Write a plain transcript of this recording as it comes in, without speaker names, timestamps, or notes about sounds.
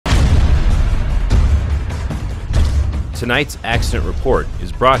Tonight's accident report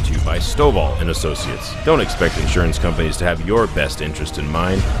is brought to you by Stovall and Associates. Don't expect insurance companies to have your best interest in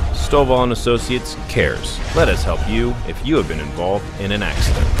mind. Stovall and Associates cares. Let us help you if you have been involved in an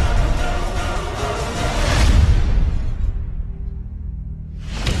accident.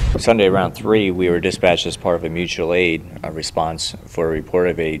 Sunday around 3, we were dispatched as part of a mutual aid response for a report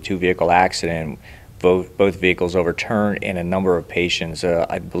of a two-vehicle accident. Both vehicles overturned and a number of patients.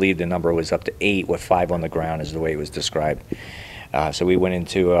 I believe the number was up to 8 with 5 on the ground is the way it was described. So we went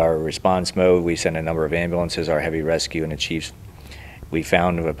into our response mode. We sent a number of ambulances, our heavy rescue and the chiefs. We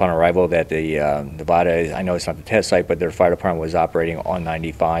found upon arrival that the Nevada, I know it's not the test site, but their fire department was operating on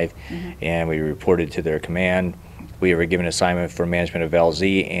 95, and we reported to their command. We were given assignment for management of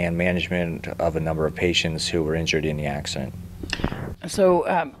LZ and management of a number of patients who were injured in the accident.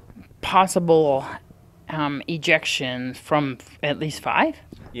 So possible ejection from at least 5?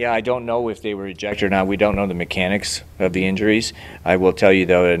 Yeah, I don't know if they were ejected or not. We don't know the mechanics of the injuries. I will tell you,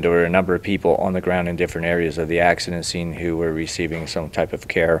 though, that there were a number of people on the ground in different areas of the accident scene who were receiving some type of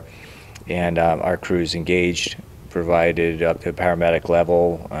care, and our crews engaged, provided up to paramedic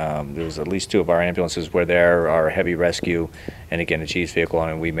level. There was at least 2 of our ambulances were there, our heavy rescue, and again the chief's vehicle,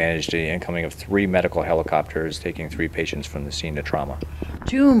 and we managed the incoming of 3 medical helicopters taking 3 patients from the scene to trauma.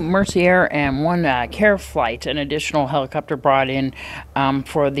 2 Mercy Air and 1 care flight, an additional helicopter brought in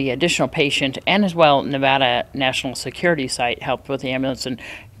for the additional patient, and as well Nevada National Security Site helped with the ambulance and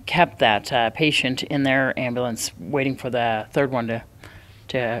kept that patient in their ambulance waiting for the 3rd one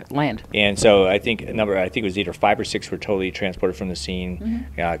to land. And so I think it was either 5 or 6 were totally transported from the scene.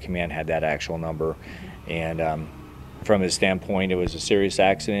 Command had that actual number, and from his standpoint, it was a serious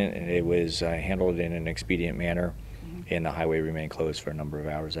accident, and it was handled in an expedient manner, and the highway remained closed for a number of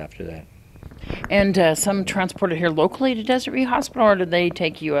hours after that. And some transported here locally to Desert View Hospital, or did they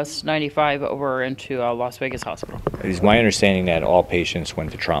take US 95 over into Las Vegas Hospital? It is my understanding that all patients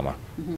went to trauma.